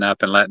and picking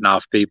up and letting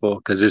off people,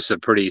 because this is a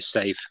pretty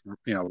safe,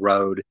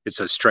 road. It's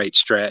a straight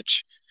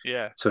stretch.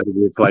 Yeah. So it'll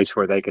be a place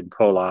where they can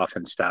pull off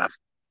and stuff.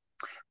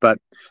 But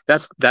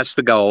that's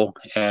the goal.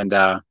 And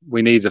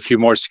we need a few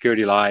more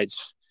security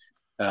lights.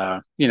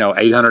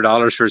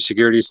 $800 for a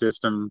security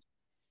system.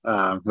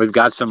 We've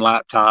got some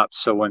laptops,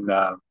 so when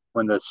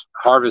this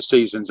harvest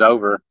season's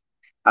over,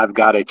 I've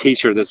got a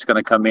teacher that's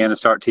going to come in and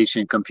start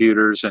teaching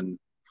computers, and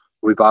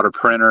we bought a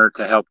printer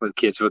to help with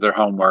kids with their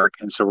homework,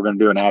 and so we're going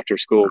to do an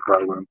after-school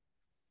program.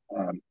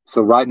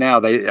 So right now,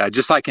 they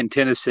just like in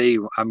Tennessee,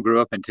 I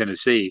grew up in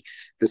Tennessee.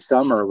 The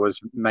summer was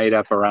made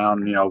up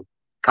around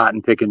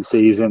cotton picking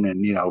season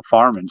and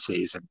farming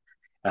season,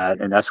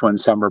 and that's when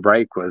summer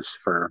break was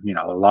for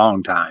a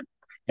long time.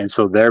 And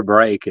so their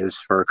break is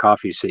for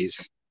coffee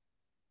season.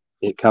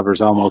 It covers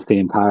almost the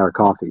entire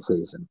coffee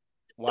season.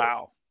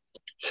 Wow.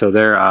 So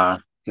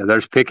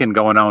there's picking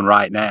going on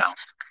right now.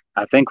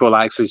 I think we'll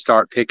actually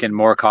start picking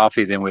more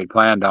coffee than we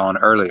planned on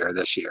earlier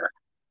this year.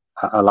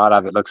 A lot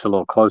of it looks a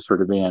little closer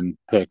to being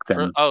picked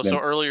So than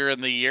earlier in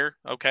the year.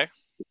 Okay.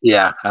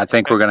 yeah. I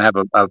think Okay. we're going to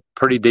have a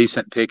pretty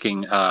decent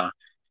picking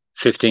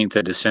 15th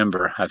of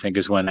December, I think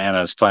is when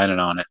Anna's planning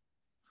on it.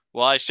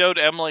 Well, I showed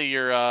Emily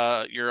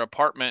your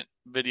apartment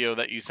video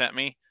that you sent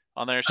me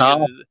on there. She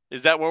goes, Oh,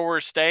 "Is that where we're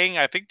staying?"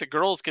 I think the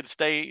girls could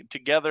stay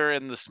together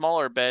in the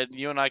smaller bed.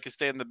 You and I could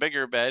stay in the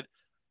bigger bed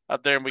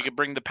up there, and we could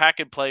bring the pack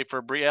and play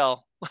for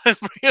Brielle.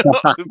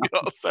 Brielle would be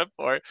all set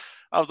for it.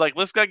 I was like,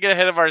 "Let's not get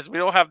ahead of ours. We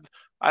don't have.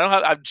 I don't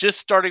have. I'm just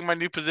starting my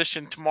new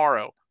position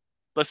tomorrow.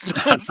 Let's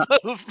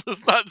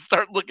not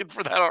start looking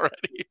for that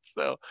already."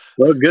 So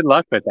well, good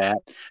luck with that.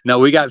 No,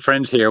 we got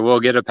friends here.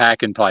 We'll get a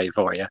pack and play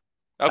for you.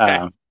 okay,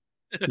 Uh,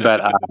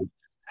 but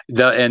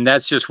and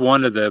that's just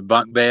one of the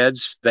bunk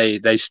beds.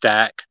 They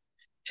stack,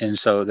 and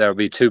so there'll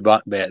be two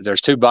bunk beds.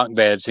 There's two bunk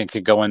beds that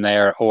could go in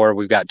there, or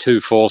we've got two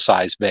full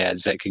size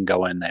beds that can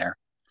go in there.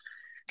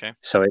 okay,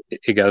 So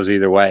it goes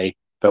either way.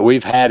 But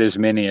we've had as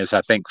many as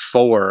I think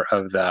four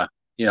of the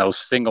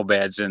single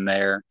beds in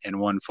there and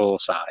one full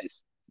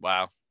size.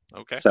 wow,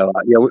 okay, So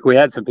yeah, we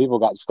had some people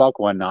got stuck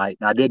one night,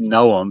 and I didn't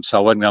know them, so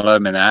I wasn't gonna let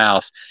them in the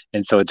house.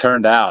 And so it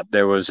turned out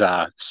there was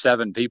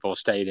 7 people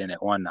stayed in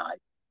it one night,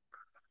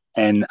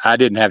 and I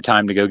didn't have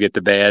time to go get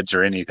the beds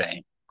or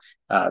anything.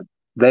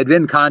 They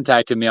then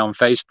contacted me on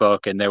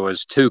Facebook, and there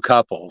was 2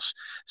 couples,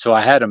 so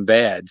I had them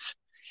beds,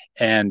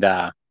 and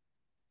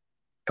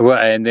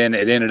and then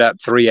it ended up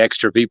 3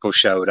 extra people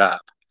showed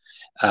up,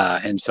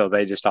 and so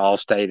they just all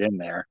stayed in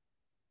there.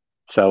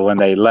 So when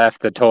they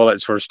left, the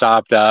toilets were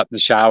stopped up, the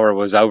shower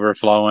was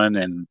overflowing,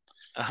 and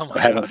oh I my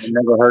haven't god.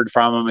 never heard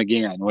from them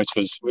again, which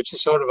is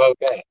sort of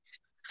okay.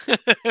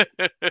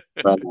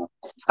 But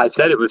I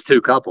said it was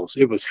 2 couples.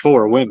 It was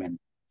 4 women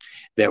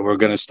that were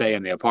going to stay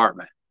in the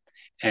apartment,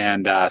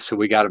 and so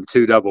we got them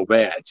 2 double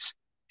beds,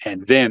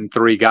 and then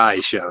 3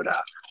 guys showed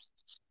up.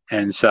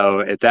 And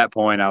so at that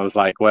point, I was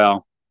like,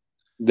 well,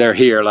 they're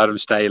here. Let them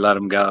stay. Let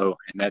them go,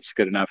 and that's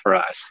good enough for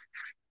us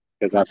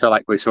because I feel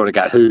like we sort of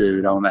got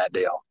hoodooed on that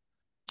deal.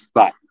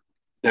 But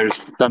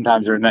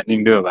sometimes there's nothing you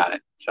can do about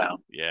it. So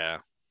Yeah.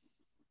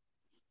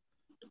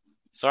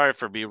 Sorry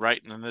for me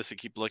writing on this and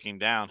keep looking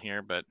down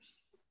here, but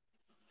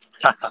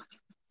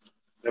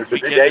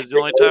weekend is the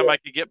only time I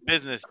could get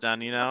business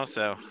done,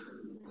 so.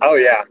 Oh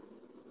yeah,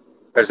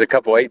 there's a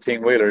couple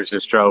 18-wheelers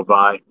just drove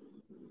by,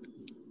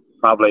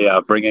 probably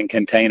bringing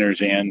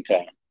containers in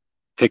to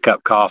pick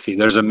up coffee.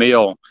 There's a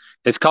mill.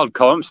 It's called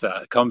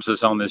Comsa.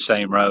 Comsa's on this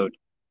same road,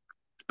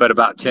 but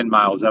about 10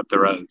 miles up the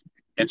road.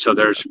 And so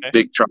there's Okay.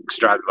 big trucks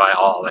driving by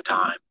all the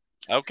time.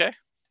 Okay.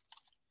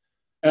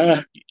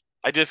 Uh,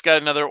 I just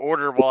got another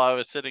order while I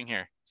was sitting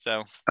here.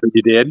 So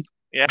you did?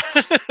 yeah.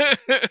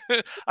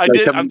 I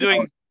did. I'm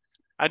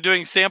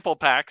doing sample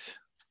packs.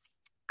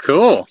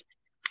 Cool.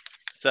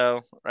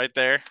 So right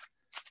there.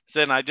 So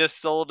then I just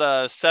sold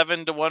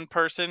 7 to one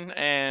person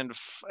and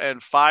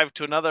 5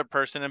 to another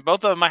person, and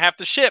both of them I have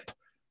to ship.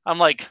 I'm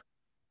like,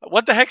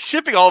 what the heck's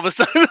shipping all of a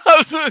sudden?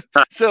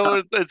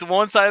 So it's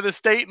one side of the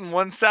state and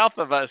one south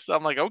of us.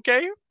 I'm like,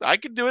 okay, I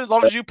can do it as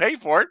long as you pay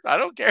for it. I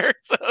don't care.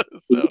 So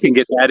You can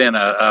get that in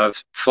a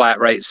flat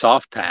rate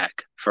soft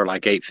pack for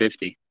like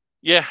 $8.50.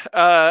 yeah,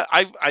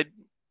 I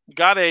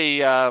got a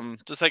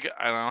just like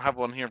I don't have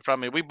one here in front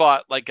of me. We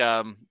bought like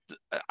I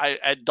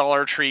at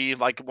Dollar Tree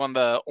like one of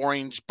the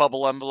orange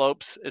bubble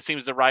envelopes. It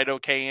seems to ride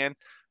okay in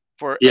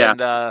for Yeah.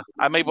 and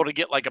I'm able to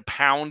get like a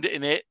pound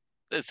in it.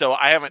 So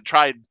I haven't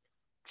tried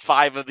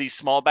 5 of these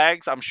small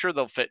bags. I'm sure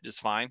they'll fit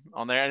just fine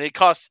on there, and it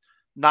costs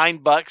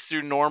 $9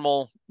 through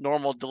normal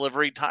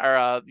delivery time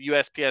or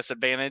USPS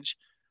Advantage.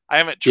 I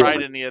haven't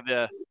tried any of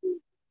the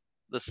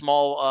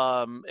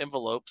small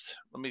envelopes.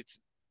 Let me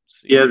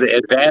see. Yeah, the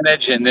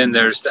Advantage, and then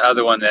there's the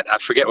other one that I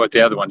forget what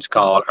the other one's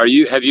called.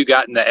 Have you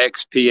gotten the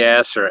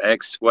XPS or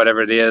X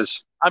whatever it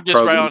is? I'm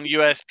just right on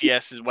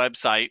USPS's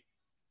website.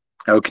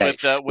 Okay. With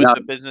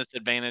the Business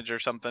Advantage or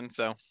something.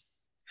 So.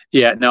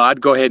 Yeah, no,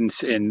 I'd go ahead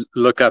and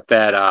look up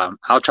that.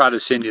 I'll try to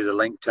send you the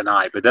link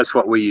tonight, but that's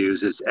what we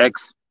use is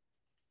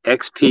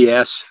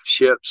XPS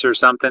ships or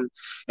something,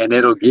 and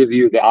it'll give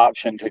you the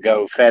option to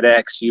go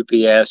FedEx,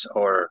 UPS,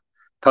 or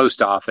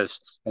post office,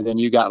 and then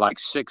you got like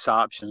 6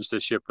 options to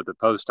ship with the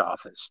post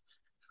office.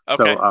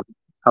 Okay. So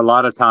a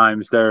lot of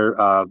times they're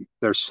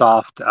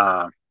soft.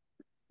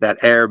 That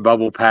air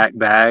bubble pack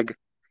bag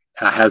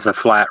has a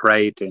flat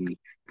rate, and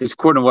it's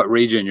according to what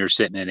region you're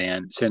sending it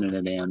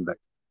in. But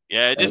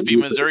yeah, it'd just be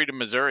Missouri to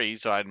Missouri,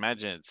 so I'd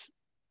imagine it's.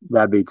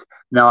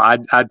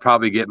 I'd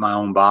probably get my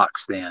own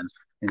box then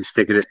and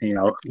stick it,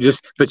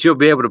 but you'll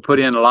be able to put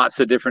in lots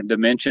of different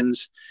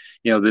dimensions,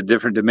 the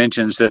different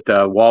dimensions that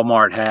the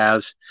Walmart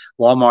has.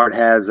 Walmart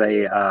has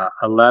a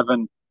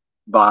 11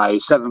 by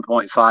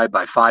 7.5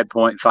 by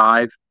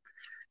 5.5,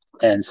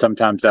 and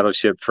sometimes that'll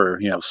ship for,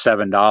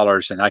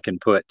 $7, and I can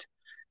put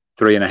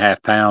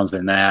 3.5 pounds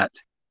in that.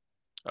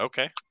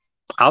 Okay.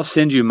 I'll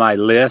send you my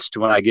list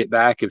when I get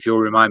back. If you'll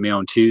remind me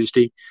on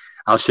Tuesday,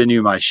 I'll send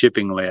you my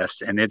shipping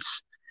list, and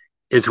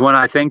is when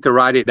I think to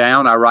write it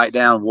down, I write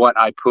down what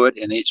I put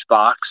in each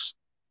box.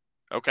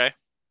 Okay.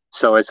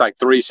 So it's like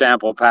 3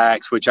 sample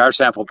packs, which our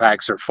sample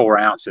packs are 4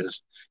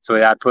 ounces.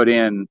 So I put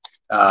in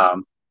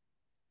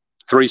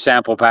 3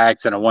 sample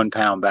packs in a 1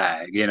 pound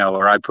bag,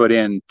 or I put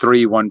in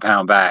 3 1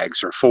 pound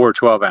bags, or 4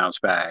 12-ounce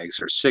bags,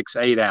 or 6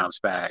 8-ounce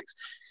bags.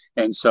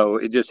 And so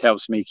it just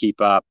helps me keep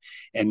up.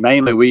 And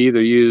mainly we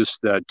either use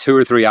the 2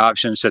 or 3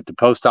 options that the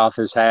post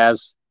office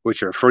has,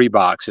 which are free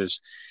boxes,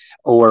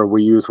 or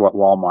we use what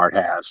Walmart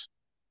has.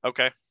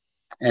 Okay.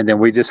 And then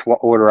we just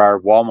order our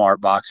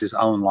Walmart boxes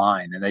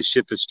online, and they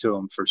ship us to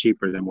them for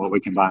cheaper than what we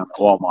can buy on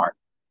Walmart.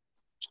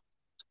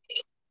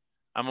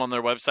 I'm on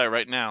their website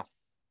right now.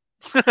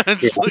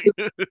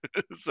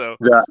 So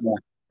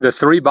the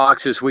 3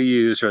 boxes we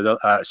use are the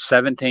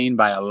 17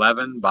 by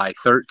 11 by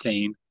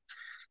 13,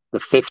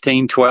 the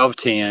 15 12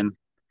 10,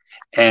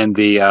 and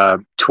the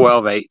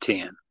 12 8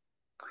 10.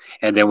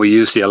 And then we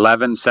use the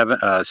 11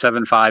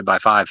 7 5 by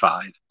 5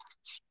 5.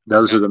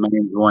 Those are the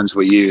main ones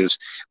we use.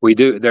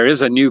 There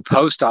is a new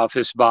post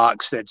office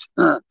box that's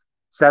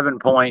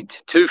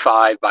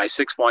 7.25 by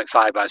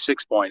 6.5 by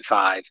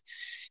 6.5,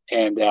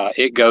 and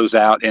it goes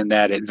out in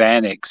that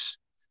Advantix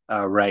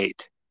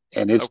rate,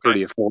 and it's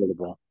pretty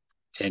affordable.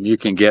 And I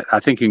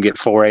think you can get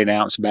 4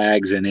 8-ounce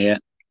bags in it.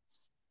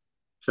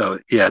 So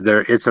yeah,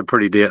 it's a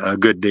a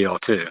good deal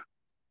too,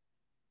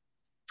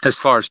 as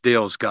far as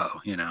deals go.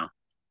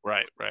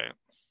 Right.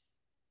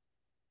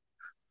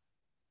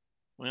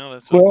 Well,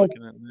 that's what I'm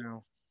looking at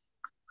now.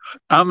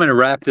 I'm going to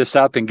wrap this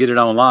up and get it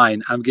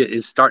online.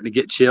 It's starting to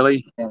get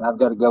chilly, and I've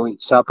got to go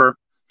eat supper,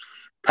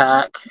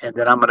 pack, and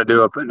then I'm going to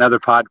do another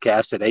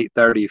podcast at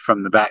 8:30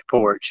 from the back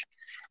porch.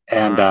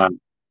 And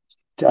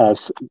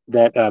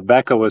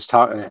Becca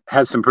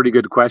had some pretty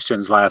good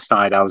questions last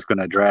night. I was going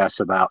to address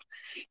about.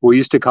 We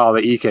used to call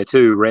the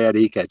EK2 red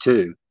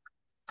EK2,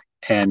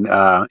 and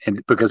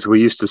because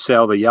we used to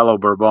sell the yellow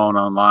Bourbon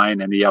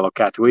online and the yellow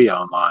Catuille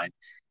online.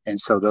 And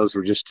so those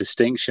were just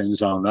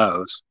distinctions on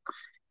those.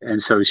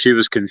 And so she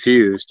was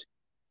confused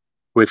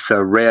with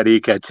the red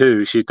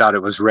EK2. She thought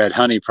it was red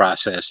honey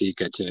process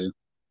EK2.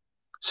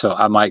 So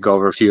I might go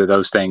over a few of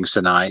those things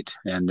tonight.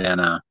 And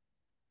then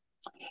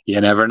you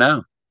never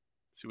know.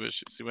 See what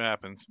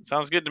happens.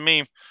 Sounds good to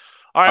me.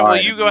 All right. Well,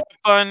 you go have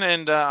fun,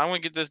 and I'm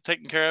going to get this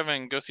taken care of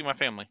and go see my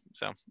family.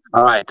 So.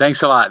 All right.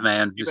 Thanks a lot,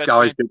 man. It's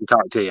always good to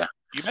talk to you.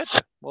 You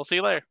betcha. We'll see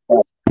you later.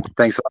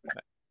 Thanks a lot.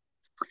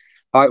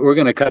 All right, we're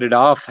going to cut it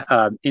off.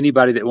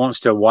 Anybody that wants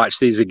to watch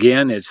these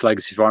again, it's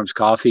Legacy Farms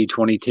Coffee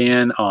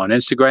 2010 on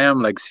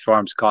Instagram, Legacy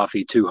Farms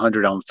Coffee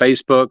 200 on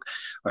Facebook,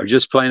 or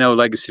just plain old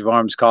Legacy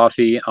Farms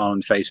Coffee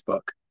on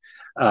Facebook.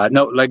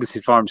 No,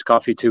 Legacy Farms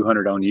Coffee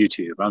 200 on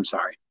YouTube. I'm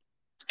sorry.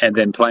 And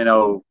then plain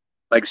old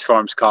Legacy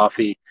Farms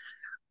Coffee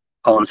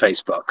on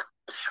Facebook.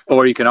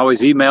 Or you can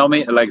always email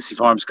me at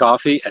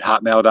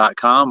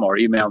legacyfarmscoffee@hotmail.com, or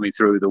email me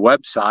through the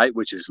website,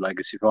 which is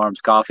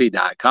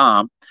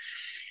legacyfarmscoffee.com.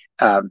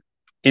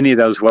 Any of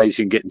those ways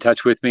you can get in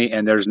touch with me,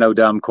 and there's no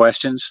dumb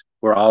questions.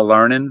 We're all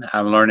learning.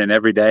 I'm learning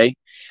every day.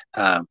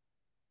 I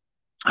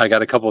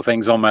got a couple of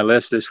things on my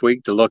list this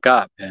week to look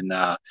up, and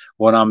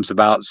one of them's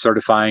about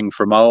certifying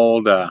for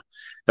mold.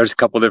 There's a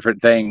couple different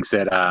things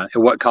that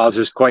what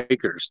causes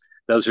Quakers.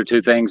 Those are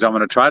 2 things I'm going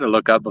to try to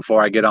look up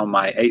before I get on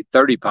my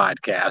 8:30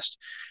 podcast,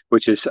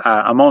 which is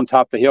I'm on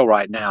top of the hill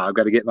right now. I've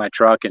got to get my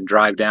truck and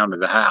drive down to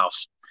the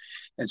house.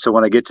 And so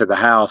when I get to the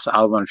house,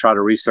 I'm going to try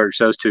to research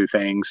those 2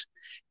 things.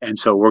 And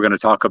so we're going to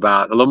talk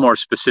about a little more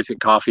specific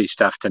coffee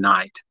stuff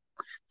tonight.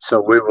 So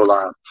we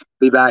will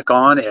be back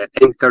on at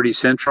 8:30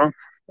 Central.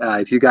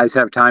 If you guys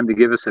have time to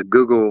give us a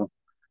Google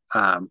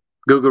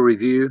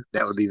review,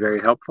 that would be very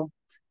helpful.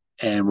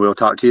 And we'll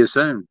talk to you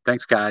soon.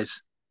 Thanks,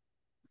 guys.